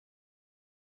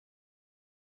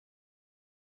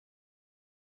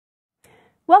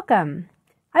Welcome!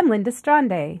 I'm Linda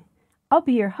Strande. I'll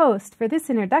be your host for this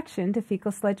introduction to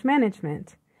fecal sludge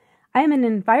management. I am an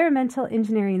environmental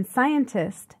engineering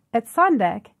scientist at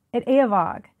SONDEC at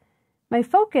EAVOG. My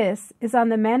focus is on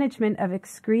the management of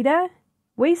excreta,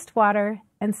 wastewater,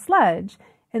 and sludge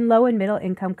in low and middle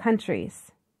income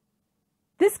countries.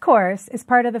 This course is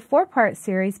part of the four-part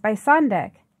series by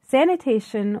SONDEC,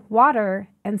 Sanitation, Water,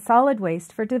 and Solid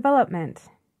Waste for Development.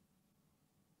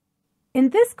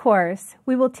 In this course,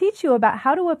 we will teach you about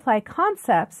how to apply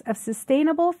concepts of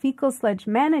sustainable fecal sludge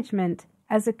management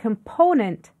as a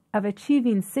component of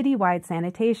achieving citywide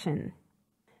sanitation.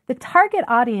 The target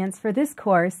audience for this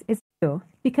course is you,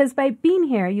 because by being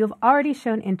here, you have already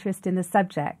shown interest in the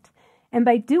subject. And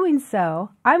by doing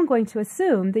so, I'm going to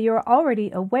assume that you are already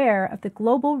aware of the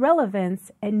global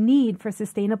relevance and need for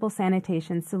sustainable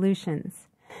sanitation solutions.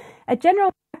 A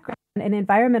general background in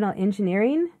environmental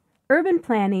engineering, urban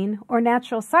planning, or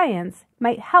natural science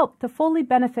might help to fully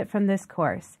benefit from this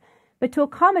course, but to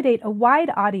accommodate a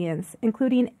wide audience,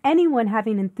 including anyone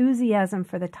having enthusiasm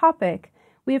for the topic,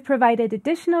 we have provided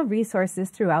additional resources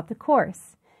throughout the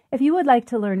course. If you would like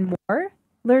to learn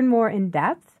more in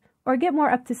depth, or get more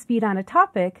up to speed on a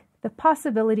topic, the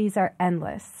possibilities are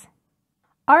endless.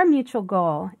 Our mutual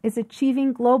goal is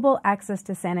achieving global access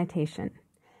to sanitation.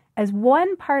 As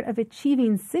one part of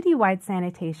achieving citywide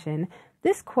sanitation,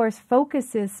 this course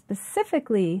focuses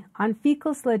specifically on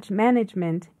fecal sludge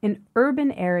management in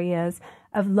urban areas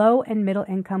of low and middle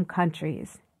income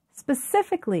countries.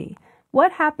 Specifically,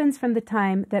 what happens from the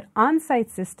time that on-site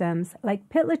systems like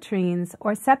pit latrines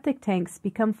or septic tanks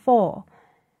become full?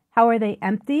 How are they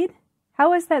emptied?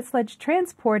 How is that sludge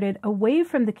transported away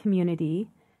from the community?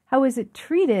 How is it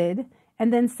treated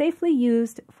and then safely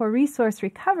used for resource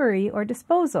recovery or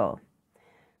disposal?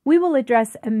 We will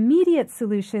address immediate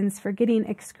solutions for getting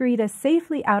excreta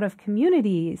safely out of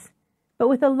communities, but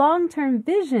with a long-term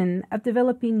vision of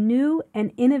developing new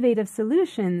and innovative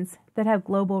solutions that have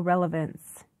global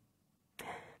relevance.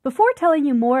 Before telling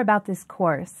you more about this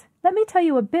course, let me tell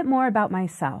you a bit more about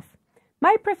myself.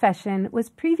 My profession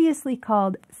was previously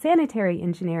called sanitary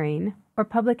engineering or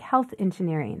public health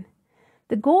engineering.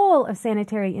 The goal of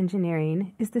sanitary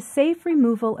engineering is the safe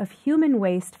removal of human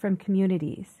waste from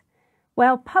communities,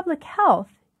 while public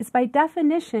health is by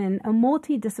definition a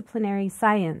multidisciplinary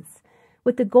science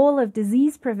with the goal of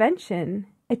disease prevention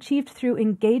achieved through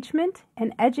engagement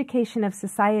and education of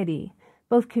society,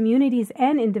 both communities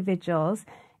and individuals,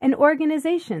 and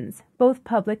organizations, both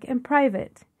public and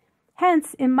private.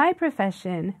 Hence, in my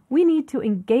profession, we need to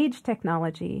engage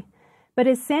technology, but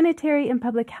as sanitary and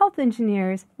public health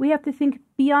engineers, we have to think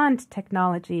beyond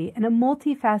technology in a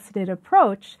multifaceted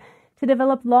approach to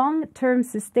develop long-term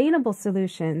sustainable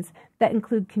solutions that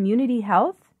include community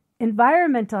health,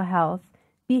 environmental health,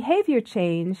 behavior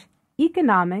change,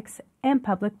 economics, and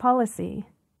public policy.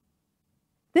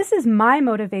 This is my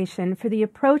motivation for the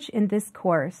approach in this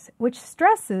course, which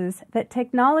stresses that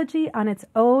technology on its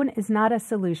own is not a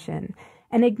solution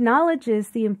and acknowledges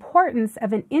the importance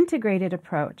of an integrated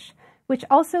approach, which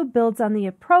also builds on the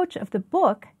approach of the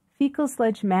book, Fecal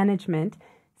Sludge Management,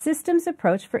 Systems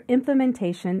Approach for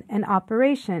Implementation and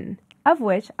Operation, of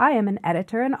which I am an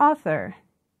editor and author.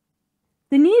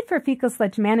 The need for fecal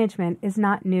sludge management is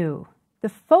not new. The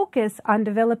focus on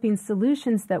developing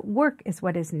solutions that work is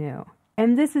what is new,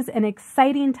 and this is an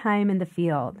exciting time in the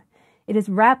field. It is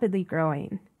rapidly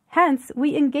growing. Hence,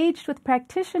 we engaged with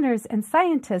practitioners and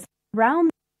scientists around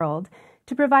the world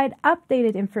to provide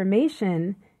updated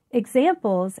information,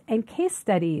 examples, and case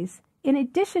studies in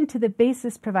addition to the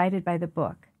basis provided by the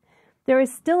book. There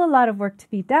is still a lot of work to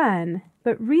be done,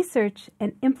 but research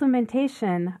and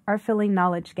implementation are filling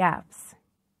knowledge gaps.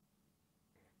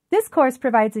 This course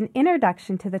provides an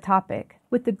introduction to the topic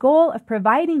with the goal of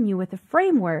providing you with a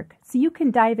framework so you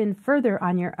can dive in further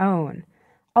on your own.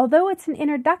 Although it's an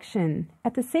introduction,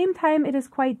 at the same time it is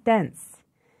quite dense.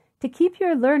 To keep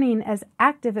your learning as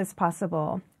active as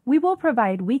possible, we will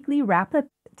provide weekly wrap-ups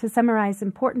to summarize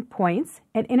important points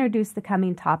and introduce the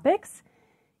coming topics,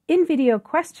 in-video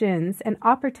questions and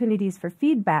opportunities for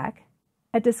feedback,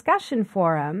 a discussion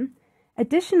forum,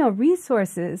 additional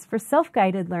resources for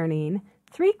self-guided learning,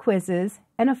 3 quizzes,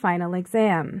 and a final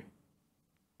exam.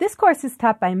 This course is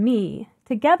taught by me,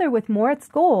 together with Moritz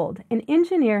Gold, an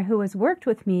engineer who has worked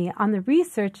with me on the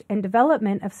research and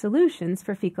development of solutions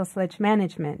for fecal sludge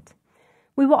management.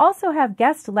 We will also have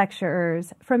guest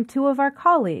lecturers from 2 of our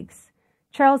colleagues,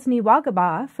 Charles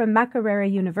Niwagaba from Makerere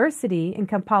University in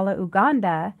Kampala,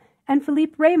 Uganda, and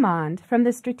Philippe Raymond from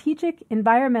the Strategic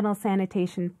Environmental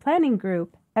Sanitation Planning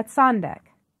Group at SONDEC.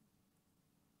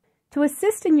 To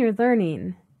assist in your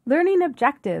learning, learning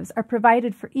objectives are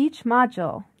provided for each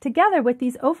module, together with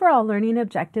these overall learning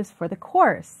objectives for the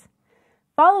course.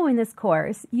 Following this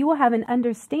course, you will have an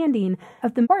understanding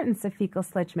of the importance of fecal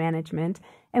sludge management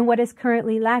and what is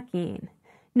currently lacking.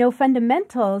 Know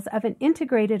fundamentals of an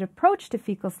integrated approach to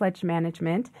fecal sludge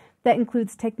management that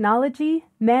includes technology,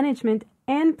 management,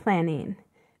 and planning.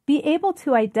 Be able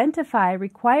to identify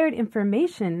required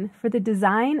information for the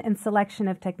design and selection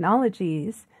of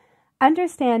technologies,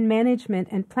 understand management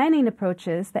and planning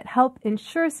approaches that help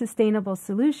ensure sustainable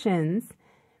solutions,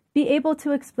 be able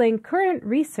to explain current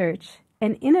research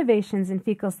and innovations in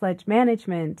fecal sludge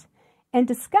management, and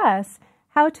discuss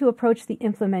how to approach the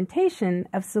implementation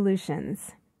of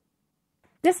solutions.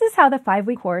 This is how the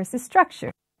 5-week course is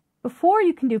structured. Before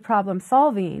you can do problem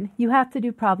solving, you have to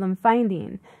do problem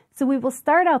finding. So we will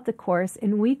start out the course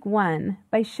in week 1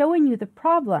 by showing you the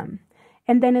problem,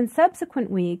 and then in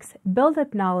subsequent weeks, build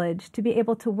up knowledge to be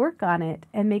able to work on it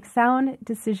and make sound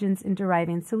decisions in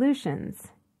deriving solutions.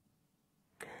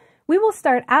 We will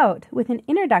start out with an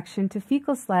introduction to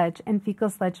fecal sludge and fecal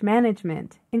sludge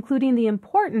management, including the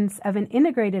importance of an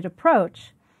integrated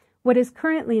approach, what is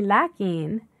currently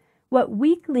lacking, what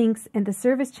weak links in the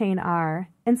service chain are,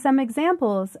 and some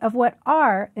examples of what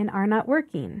are and are not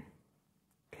working.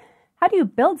 How do you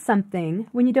build something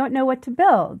when you don't know what to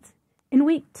build? In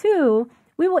week 2,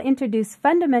 we will introduce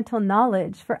fundamental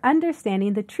knowledge for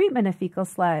understanding the treatment of fecal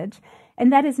sludge,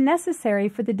 and that is necessary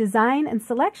for the design and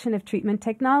selection of treatment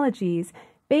technologies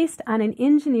based on an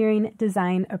engineering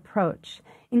design approach,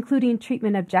 including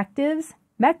treatment objectives,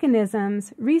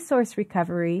 mechanisms, resource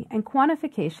recovery, and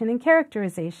quantification and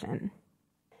characterization.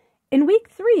 In week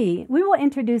 3, we will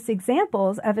introduce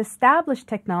examples of established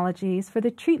technologies for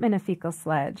the treatment of fecal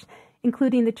sludge,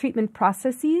 including the treatment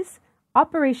processes,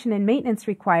 operation and maintenance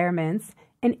requirements,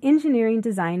 and engineering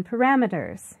design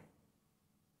parameters.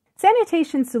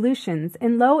 Sanitation solutions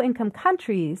in low-income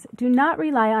countries do not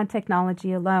rely on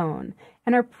technology alone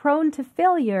and are prone to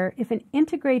failure if an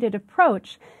integrated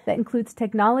approach that includes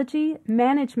technology,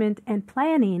 management, and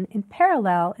planning in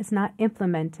parallel is not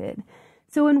implemented.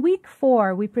 So in week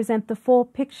 4, we present the full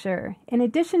picture, in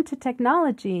addition to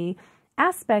technology,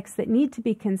 aspects that need to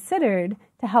be considered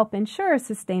to help ensure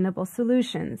sustainable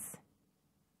solutions.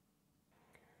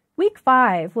 Week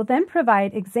 5 will then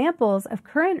provide examples of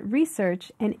current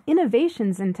research and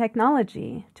innovations in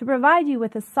technology to provide you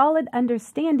with a solid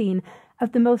understanding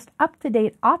of the most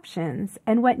up-to-date options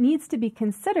and what needs to be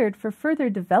considered for further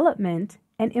development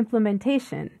and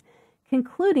implementation,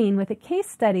 concluding with a case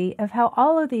study of how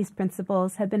all of these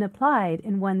principles have been applied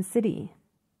in one city.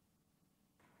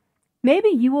 Maybe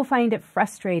you will find it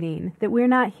frustrating that we're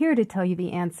not here to tell you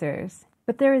the answers,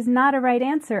 but there is not a right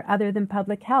answer other than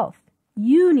public health.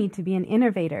 You need to be an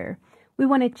innovator. We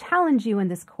want to challenge you in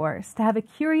this course to have a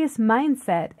curious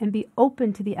mindset and be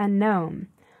open to the unknown.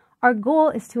 Our goal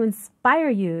is to inspire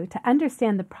you to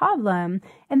understand the problem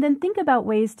and then think about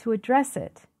ways to address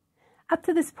it. Up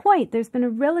to this point, there's been a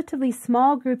relatively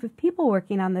small group of people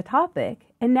working on the topic,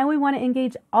 and now we want to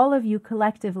engage all of you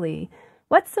collectively.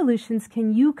 What solutions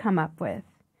can you come up with?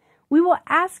 We will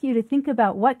ask you to think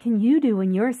about what can you do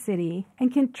in your city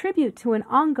and contribute to an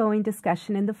ongoing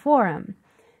discussion in the forum.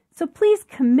 So please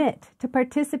commit to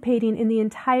participating in the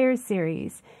entire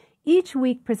series. Each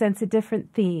week presents a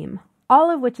different theme, all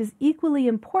of which is equally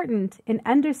important in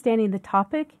understanding the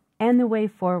topic and the way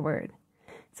forward.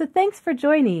 So thanks for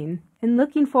joining, and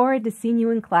looking forward to seeing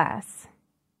you in class.